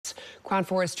Crown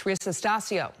 4's Terisa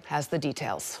Estacio has the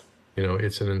details. You know,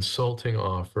 it's an insulting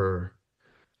offer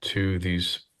to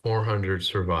these 400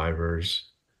 survivors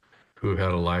who have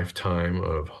had a lifetime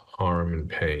of harm and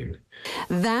pain.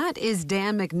 That is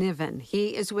Dan McNiven.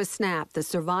 He is with SNAP, the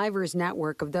survivors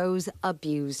network of those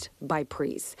abused by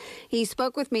priests. He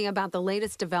spoke with me about the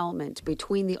latest development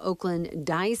between the Oakland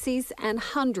Diocese and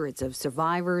hundreds of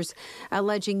survivors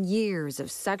alleging years of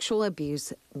sexual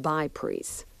abuse by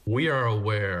priests. We are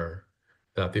aware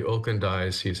that the Oakland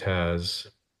Diocese has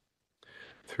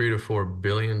 $3 to $4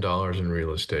 billion in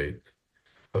real estate.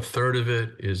 A third of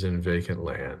it is in vacant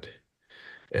land.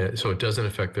 So it doesn't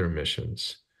affect their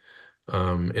missions.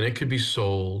 And it could be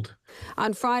sold.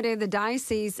 On Friday, the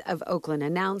Diocese of Oakland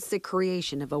announced the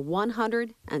creation of a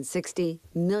 $160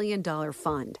 million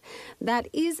fund that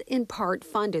is in part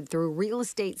funded through real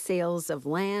estate sales of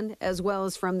land as well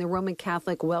as from the Roman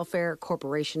Catholic Welfare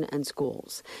Corporation and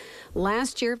schools.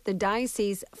 Last year, the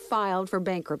diocese filed for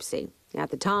bankruptcy.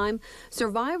 At the time,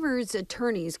 survivors'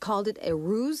 attorneys called it a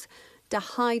ruse to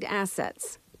hide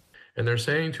assets. And they're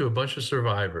saying to a bunch of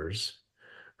survivors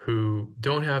who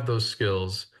don't have those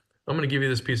skills, I'm going to give you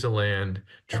this piece of land.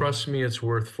 Trust me, it's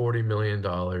worth $40 million.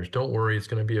 Don't worry, it's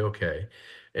going to be okay.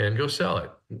 And go sell it.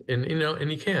 And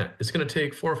you can't. It's going to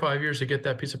take 4 or 5 years to get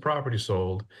that piece of property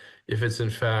sold if it's in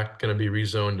fact going to be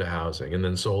rezoned to housing and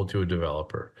then sold to a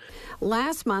developer.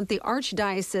 Last month, the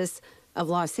Archdiocese of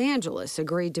Los Angeles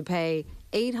agreed to pay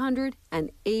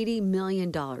 $880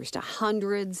 million to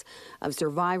hundreds of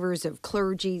survivors of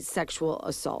clergy sexual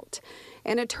assault.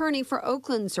 An attorney for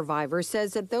Oakland survivors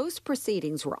says that those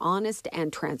proceedings were honest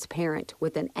and transparent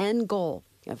with an end goal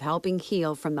of helping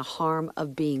heal from the harm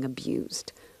of being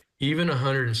abused. Even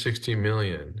 $160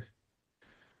 million,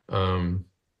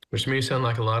 which may sound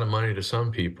like a lot of money to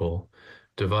some people,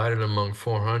 divided among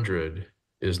 400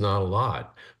 is not a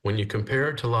lot. When you compare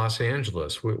it to Los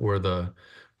Angeles, where the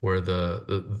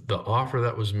offer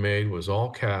that was made was all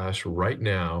cash right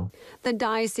now. The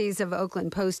Diocese of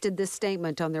Oakland posted this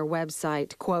statement on their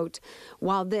website, quote,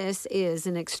 "While this is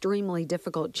an extremely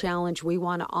difficult challenge, we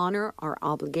want to honor our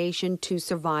obligation to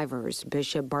survivors,"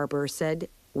 Bishop Barber said.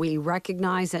 "We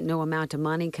recognize that no amount of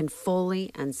money can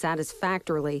fully and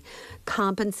satisfactorily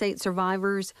compensate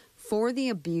survivors for the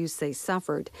abuse they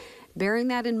suffered. Bearing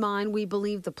that in mind, we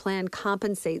believe the plan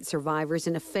compensates survivors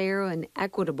in a fair and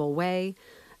equitable way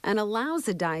and allows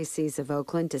the Diocese of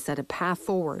Oakland to set a path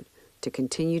forward to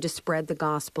continue to spread the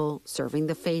gospel, serving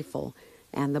the faithful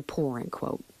and the poor," end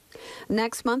quote.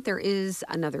 Next month, there is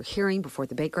another hearing before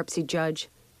the bankruptcy judge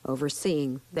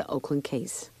overseeing the Oakland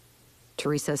case.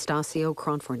 Terisa Estacio,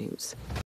 Crown 4 News.